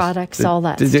 whatever it is. The dairy products, all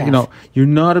that stuff. You're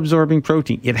not absorbing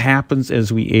protein. It happens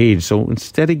as we age. So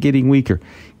instead of getting weaker,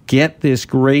 get this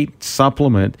great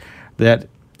supplement that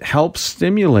helps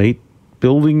stimulate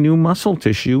building new muscle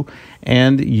tissue,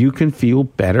 and you can feel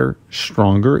better,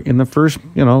 stronger in the first,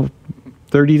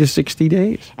 30 to 60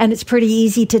 days. And it's pretty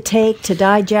easy to take, to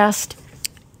digest.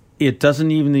 It doesn't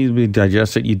even need to be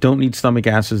digested. You don't need stomach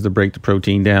acids to break the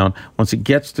protein down. Once it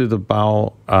gets to the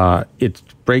bowel, it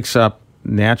breaks up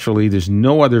naturally. There's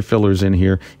no other fillers in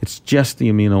here. It's just the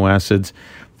amino acids.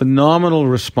 Phenomenal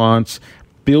response.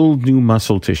 Build new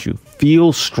muscle tissue.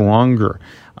 Feel stronger.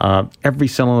 Every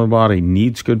cell in the body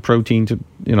needs good protein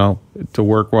to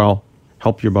work well.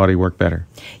 Help your body work better.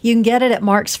 You can get it at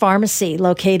Mark's Pharmacy,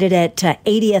 located at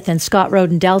 80th and Scott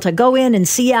Road in Delta. Go in and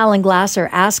see Alan Glasser.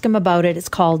 Ask him about it. It's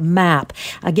called MAP.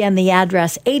 Again, the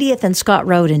address, 80th and Scott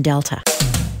Road in Delta.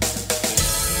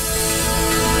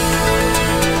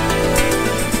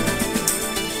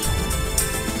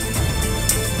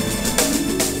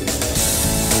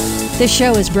 This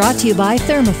show is brought to you by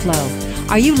Thermoflow.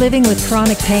 Are you living with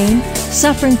chronic pain,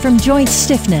 suffering from joint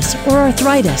stiffness or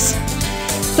arthritis?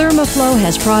 Thermoflow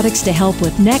has products to help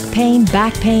with neck pain,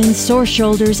 back pain, sore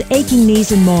shoulders, aching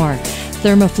knees, and more.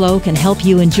 Thermoflow can help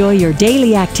you enjoy your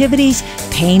daily activities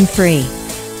pain-free.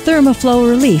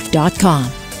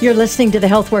 ThermoflowRelief.com. You're listening to the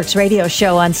HealthWorks radio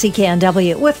show on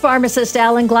CKNW with pharmacist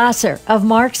Alan Glasser of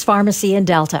Mark's Pharmacy in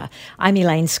Delta. I'm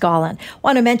Elaine Scollin.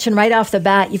 Want to mention right off the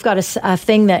bat, you've got a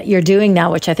thing that you're doing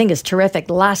now, which I think is terrific,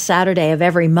 the last Saturday of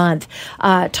every month,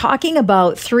 talking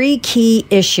about 3 key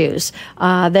issues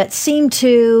that seem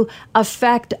to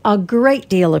affect a great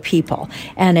deal of people.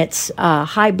 And it's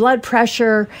high blood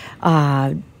pressure,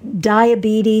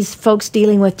 diabetes, folks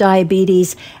dealing with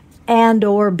diabetes, and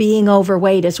or being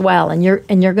overweight as well. And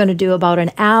you're going to do about an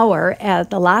hour at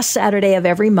the last Saturday of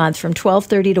every month from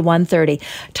 12:30 to 1:30,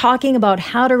 talking about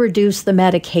how to reduce the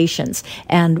medications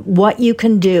and what you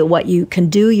can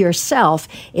do yourself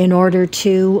in order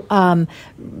to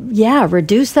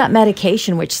reduce that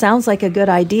medication, which sounds like a good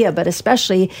idea, but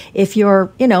especially if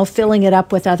you're, filling it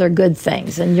up with other good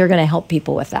things, and you're going to help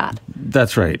people with that.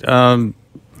 That's right.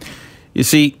 You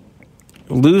see,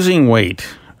 losing weight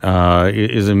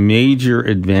is a major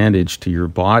advantage to your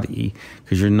body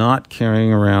because you're not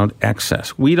carrying around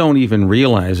excess. We don't even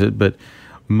realize it, but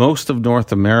most of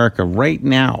North America right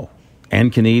now,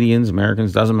 and Canadians,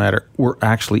 Americans, doesn't matter, we're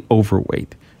actually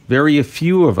overweight. Very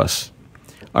few of us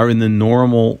are in the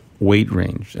normal weight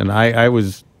range. And I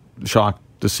was shocked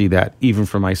to see that even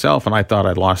for myself, and I thought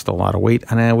I'd lost a lot of weight,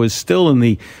 and I was still in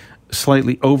the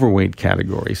slightly overweight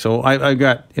category. So I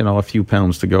got, a few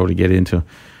pounds to go to get into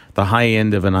the high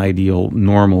end of an ideal,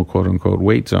 normal, quote-unquote,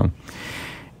 weight zone.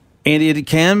 And it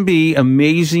can be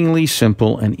amazingly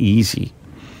simple and easy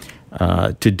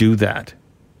to do that.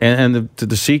 And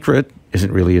the secret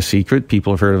isn't really a secret.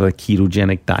 People have heard of a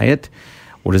ketogenic diet.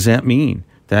 What does that mean?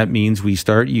 That means we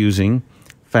start using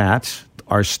fats,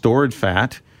 our stored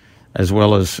fat, as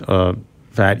well as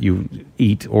fat you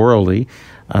eat orally,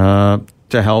 to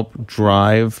help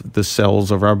drive the cells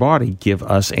of our body, give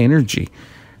us energy.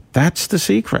 That's the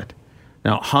secret.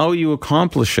 Now, how you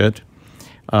accomplish it,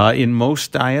 in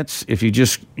most diets, if you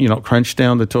just, crunch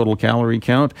down the total calorie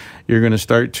count, you're going to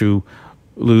start to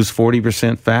lose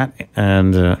 40% fat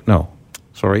and,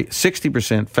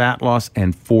 60% fat loss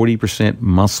and 40%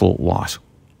 muscle loss.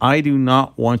 I do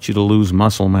not want you to lose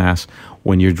muscle mass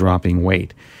when you're dropping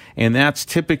weight. And that's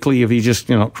typically, if you just,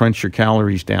 crunch your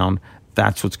calories down,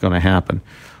 that's what's going to happen.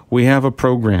 We have a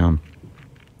program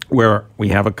where we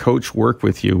have a coach work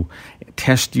with you,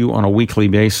 test you on a weekly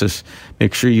basis,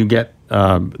 make sure you get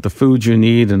the foods you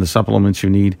need and the supplements you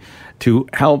need to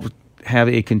help have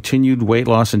a continued weight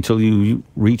loss until you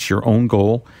reach your own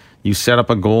goal. You set up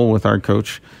a goal with our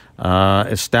coach,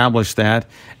 establish that,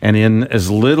 and in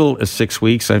as little as 6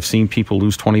 weeks, I've seen people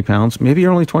lose 20 pounds. Maybe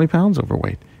you're only 20 pounds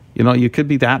overweight. You could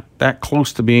be that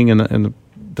close to being in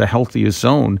the healthiest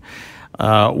zone.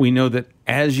 We know that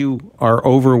as you are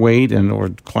overweight or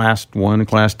class 1,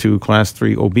 class 2, class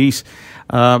 3 obese,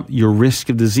 your risk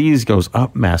of disease goes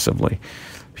up massively.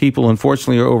 People,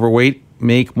 unfortunately, are overweight,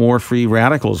 make more free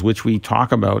radicals, which we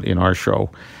talk about in our show.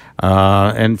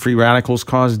 And free radicals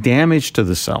cause damage to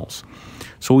the cells.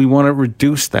 So we want to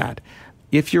reduce that.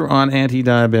 If you're on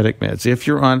anti-diabetic meds, if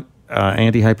you're on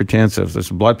antihypertensives, there's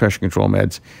blood pressure control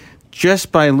meds,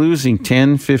 just by losing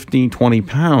 10, 15, 20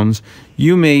 pounds,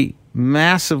 you may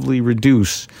massively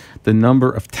reduce the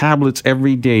number of tablets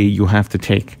every day you have to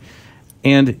take.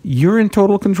 And you're in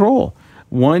total control.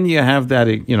 1, you have that,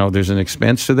 there's an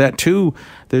expense to that. 2,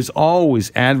 there's always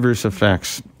adverse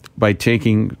effects by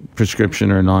taking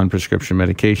prescription or non-prescription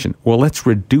medication. Well, let's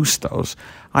reduce those.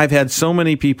 I've had so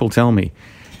many people tell me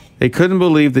they couldn't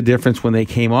believe the difference when they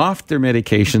came off their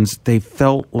medications. They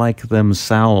felt like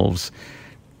themselves.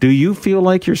 Do you feel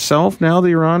like yourself now that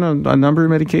you're on a number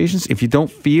of medications? If you don't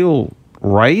feel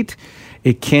right,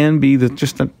 it can be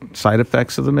just the side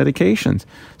effects of the medications.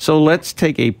 So let's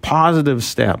take a positive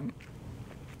step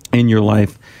in your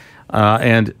life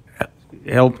and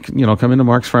help, come into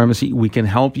Mark's Pharmacy. We can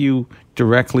help you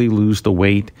directly lose the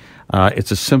weight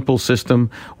It's a simple system.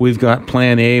 We've got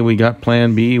Plan A, we got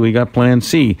Plan B, we got Plan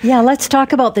C. Yeah, let's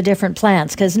talk about the different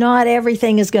plans, because not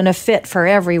everything is going to fit for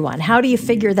everyone. How do you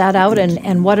figure that out,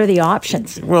 and what are the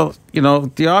options? Well,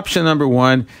 the option number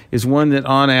one is one that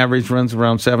on average runs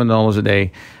around $7 a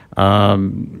day.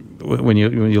 When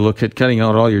you look at cutting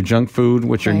out all your junk food,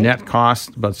 which your net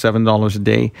cost about $7 a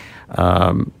day,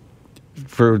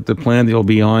 for the plan that you'll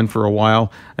be on for a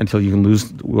while until you can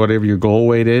lose whatever your goal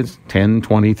weight is, 10,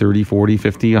 20, 30, 40,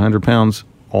 50, 100 pounds,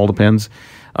 all depends.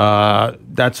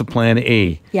 That's a Plan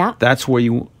A. Yeah. That's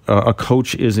where a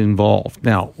coach is involved.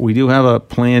 Now, we do have a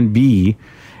Plan B,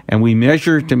 and we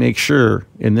measure to make sure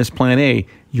in this Plan A,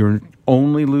 you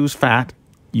only lose fat.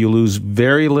 You lose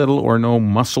very little or no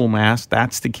muscle mass.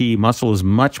 That's the key. Muscle is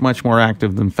much, much more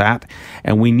active than fat,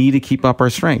 and we need to keep up our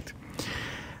strength.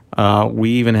 We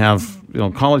even have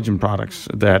collagen products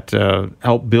that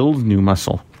help build new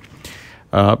muscle.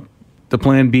 The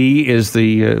Plan B is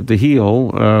the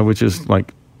HEAL, which is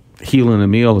like Heal in a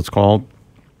Meal, it's called.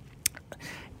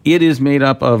 It is made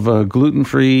up of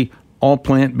gluten-free, all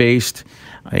plant-based.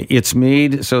 It's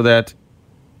made so that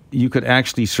you could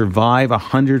actually survive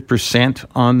 100%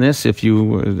 on this if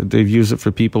they've used it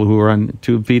for people who are on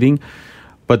tube feeding.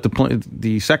 But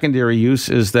the secondary use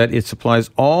is that it supplies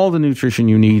all the nutrition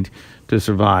you need to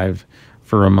survive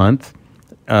for a month.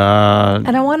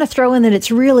 And I want to throw in that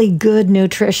it's really good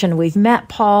nutrition. We've met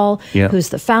Paul, who's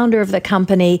the founder of the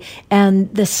company,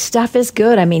 and the stuff is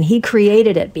good. I mean, he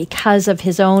created it because of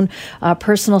his own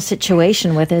personal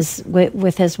situation with his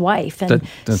wife. And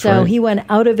that's so right. He went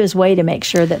out of his way to make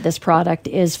sure that this product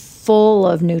is full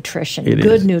of nutrition,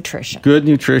 nutrition. Good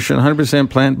nutrition, 100%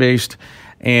 plant-based,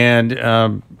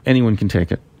 and anyone can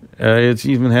take it. It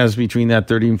even has between that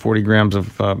 30 and 40 grams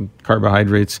of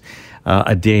carbohydrates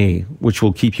a day, which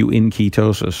will keep you in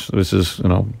ketosis. This is,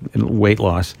 weight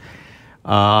loss.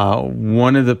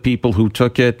 One of the people who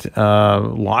took it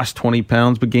lost 20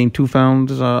 pounds but gained 2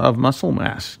 pounds of muscle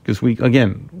mass. Because we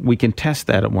can test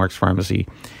that at Mark's Pharmacy,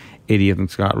 80th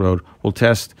and Scott Road. We'll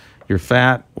test your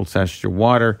fat, we'll test your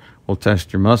water, we'll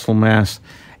test your muscle mass,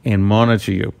 and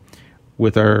monitor you.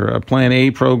 With our Plan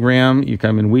A program, you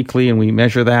come in weekly and we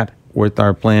measure that. With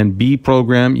our Plan B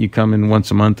program, you come in once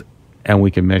a month and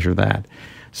we can measure that.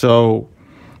 So,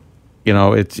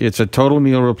 it's a total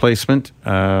meal replacement.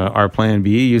 Our Plan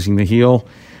B, using the HEAL,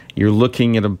 you're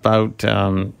looking at about,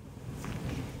 I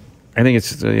think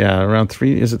it's, around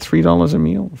 $3 a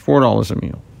meal? $4 a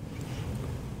meal.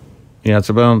 Yeah, it's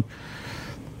about,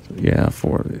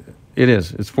 it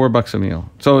is. It's $4 a meal.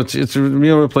 So it's a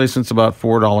meal replacement's about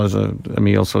 $4 a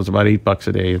meal. So it's about $8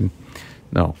 a day.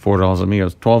 No, $4 a meal.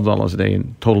 It's $12 a day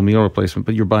in total meal replacement.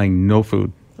 But you're buying no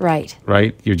food. Right.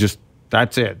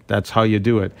 That's it. That's how you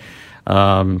do it.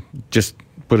 Just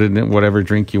put it in whatever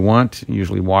drink you want.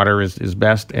 Usually water is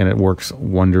best, and it works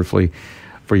wonderfully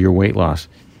for your weight loss.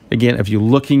 Again, if you're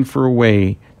looking for a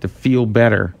way to feel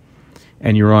better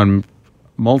and you're on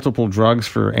multiple drugs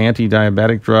for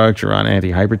anti-diabetic drugs, you're on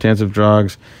antihypertensive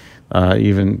drugs,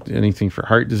 even anything for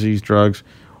heart disease drugs,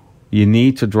 you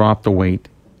need to drop the weight,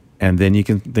 and then you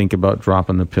can think about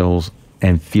dropping the pills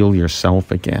and feel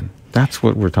yourself again. That's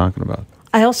what we're talking about.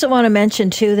 I also want to mention,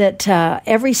 too, that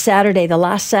every Saturday, the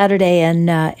last Saturday in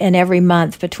every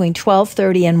month, between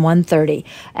 12:30 and 1:30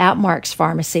 at Mark's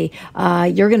Pharmacy,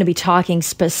 you're going to be talking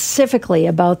specifically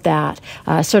about that,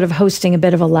 sort of hosting a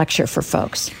bit of a lecture for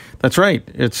folks. That's right.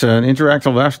 It's an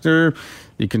interactive lecture.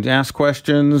 You can ask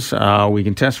questions. We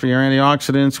can test for your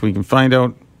antioxidants. We can find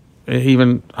out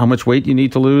even how much weight you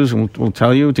need to lose, and we'll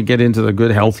tell you to get into the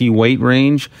good, healthy weight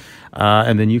range,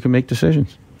 and then you can make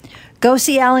decisions. Go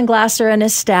see Alan Glasser and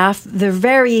his staff. They're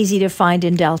very easy to find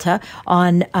in Delta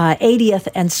on 80th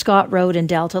and Scott Road in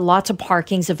Delta. Lots of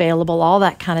parkings available, all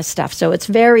that kind of stuff. So it's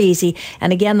very easy.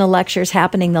 And again, the lecture's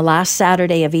happening the last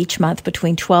Saturday of each month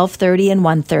between 12:30 and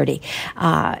 1:30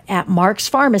 at Mark's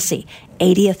Pharmacy,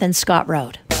 80th and Scott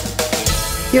Road.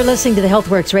 You're listening to the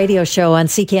HealthWorks radio show on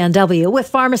CKNW with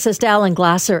pharmacist Alan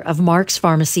Glasser of Mark's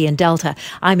Pharmacy in Delta.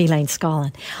 I'm Elaine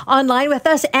Scollin. Online with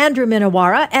us, Andrew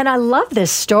Minowara. And I love this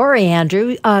story,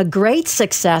 Andrew. Great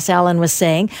success, Alan was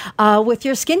saying, with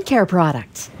your skincare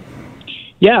products.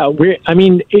 Yeah,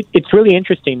 it's really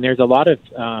interesting. There's a lot of,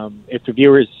 if the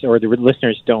viewers or the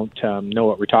listeners don't know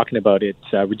what we're talking about,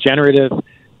 it's regenerative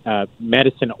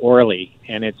medicine orally,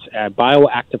 and it's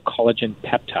bioactive collagen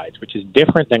peptides, which is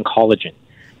different than collagen.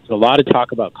 There's a lot of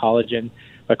talk about collagen,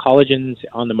 but collagens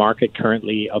on the market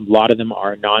currently, a lot of them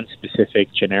are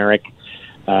non-specific, generic.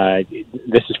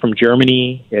 This is from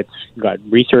Germany. It's got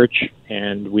research,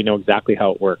 and we know exactly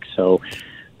how it works. So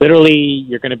Literally,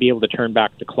 you're going to be able to turn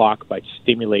back the clock by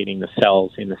stimulating the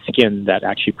cells in the skin that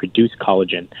actually produce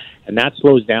collagen. And that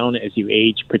slows down as you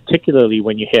age, particularly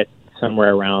when you hit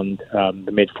somewhere around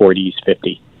the mid-40s,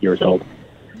 50 years old.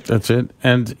 That's it.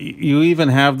 And you even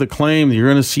have the claim that you're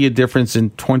going to see a difference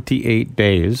in 28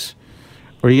 days,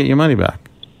 or you get your money back.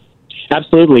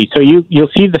 Absolutely. So you'll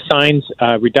see the signs,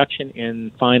 reduction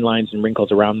in fine lines and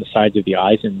wrinkles around the sides of the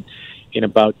eyes in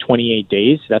about 28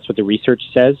 days. That's what the research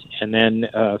says. And then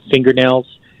fingernails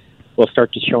will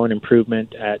start to show an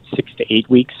improvement at 6 to 8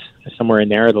 weeks, somewhere in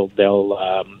there. They'll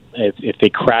if they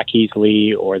crack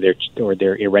easily or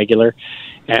they're irregular.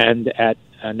 And at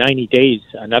 90 days,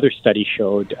 another study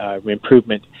showed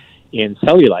improvement in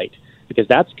cellulite, because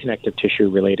that's connective tissue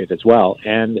related as well.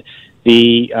 And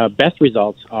the best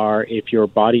results are if your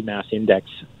body mass index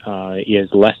is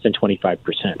less than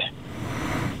 25%.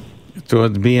 So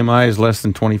the BMI is less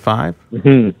than 25?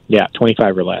 Mm-hmm. Yeah,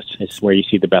 25 or less is where you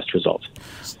see the best results.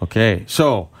 Okay,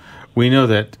 so we know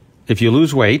that if you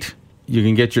lose weight, you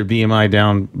can get your BMI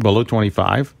down below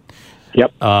 25.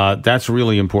 Yep. That's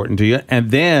really important to you.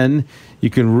 And then you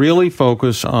can really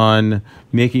focus on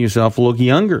making yourself look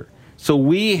younger. So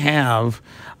we have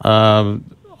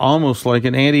almost like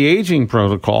an anti-aging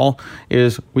protocol.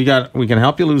 Is we can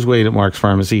help you lose weight at Mark's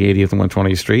Pharmacy, 80th and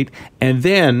 120th Street, and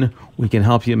then we can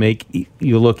help you make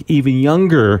you look even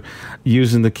younger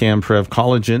using the CanPrev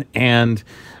collagen. And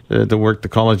to work the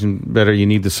collagen better, you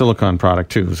need the silicone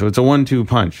product too. So it's a 1-2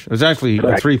 punch. It's actually a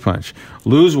 3-punch.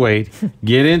 Lose weight,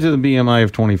 get into the BMI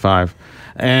of 25,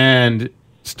 and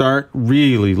start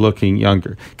really looking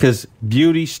younger. Because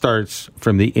beauty starts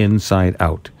from the inside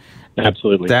out.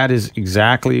 Absolutely. That is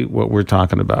exactly what we're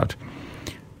talking about.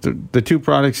 The two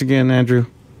products again, Andrew?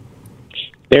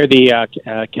 They're the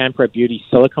CanPrev Beauty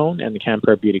Silicone and the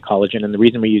CanPrev Beauty Collagen. And the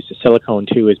reason we use the silicone,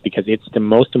 too, is because it's the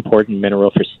most important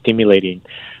mineral for stimulating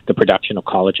the production of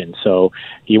collagen. So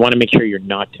you want to make sure you're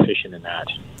not deficient in that.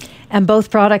 And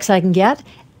both products I can get?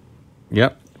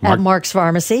 Yep. At Mark's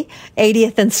Pharmacy,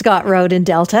 80th and Scott Road in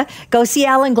Delta. Go see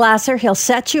Alan Glasser. He'll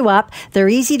set you up. They're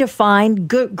easy to find.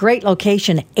 Good, great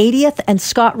location, 80th and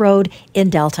Scott Road in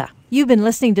Delta. You've been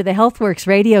listening to the HealthWorks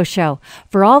radio show.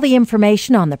 For all the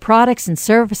information on the products and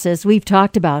services we've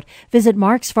talked about, visit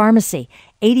Mark's Pharmacy,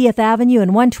 80th Avenue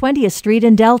and 120th Street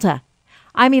in Delta.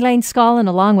 I'm Elaine Scollin,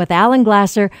 along with Alan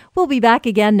Glasser. We'll be back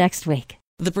again next week.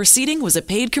 The proceeding was a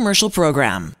paid commercial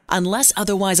program. Unless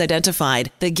otherwise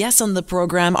identified, the guests on the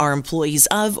program are employees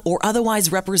of or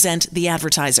otherwise represent the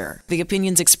advertiser. The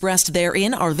opinions expressed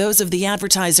therein are those of the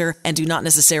advertiser and do not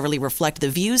necessarily reflect the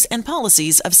views and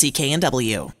policies of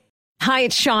CKNW. Hi,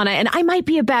 it's Shauna, and I might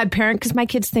be a bad parent because my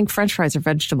kids think French fries are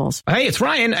vegetables. Hey, it's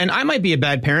Ryan, and I might be a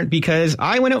bad parent because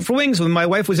I went out for wings when my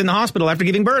wife was in the hospital after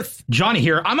giving birth. Johnny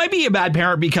here. I might be a bad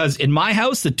parent because in my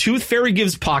house, the tooth fairy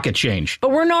gives pocket change. But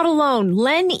we're not alone.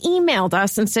 Len emailed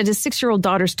us and said his 6-year-old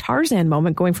daughter's Tarzan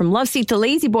moment going from love seat to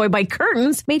lazy boy by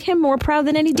curtains made him more proud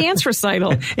than any dance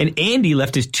recital. And Andy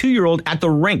left his 2-year-old at the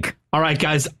rink. All right,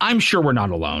 guys, I'm sure we're not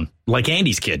alone. Like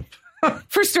Andy's kid.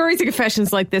 For stories and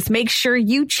confessions like this, make sure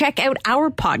you check out our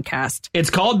podcast.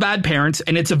 It's called Bad Parents,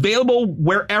 and it's available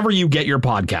wherever you get your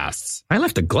podcasts. I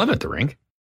left a glove at the rink.